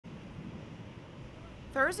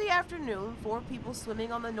Thursday afternoon, 4 people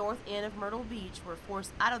swimming on the north end of Myrtle Beach were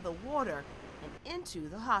forced out of the water and into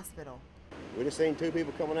the hospital. We just seen 2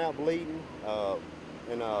 people coming out bleeding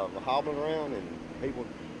and hobbling around, and people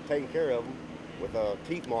taking care of them with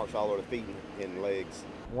teeth marks all over the feet and legs.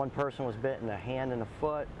 One person was bit in the hand and the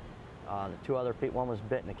foot. The 2 other people, one was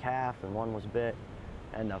bit in the calf and one was bit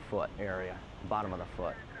in the foot area, bottom of the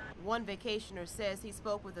foot. One vacationer says he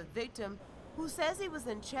spoke with a victim who says he was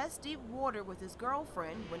in chest-deep water with his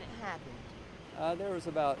girlfriend when it happened. There was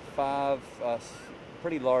about 5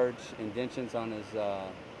 pretty large indentions on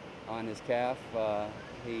his calf.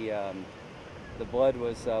 The blood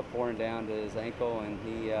was pouring down to his ankle, and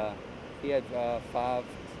he had five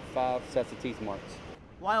sets of teeth marks.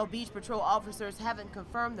 While beach patrol officers haven't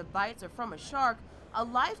confirmed the bites are from a shark, a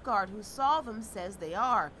lifeguard who saw them says they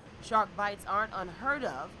are. Shark bites aren't unheard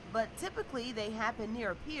of, but typically they happen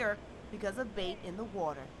near a pier because of bait in the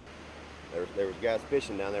water. There was guys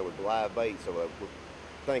fishing down there with live bait, so we're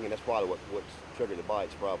thinking that's probably what's triggered the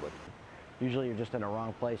bites, probably. Usually you're just in the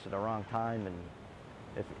wrong place at the wrong time, and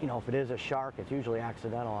if it is a shark, it's usually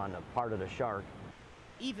accidental on the part of the shark.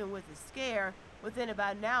 Even with the scare, within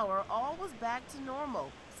about an hour, all was back to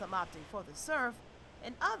normal, some opting for the surf,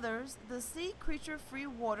 and others the sea creature-free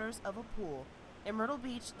waters of a pool. In Myrtle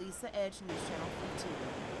Beach, Lisa Edge, News Channel 15.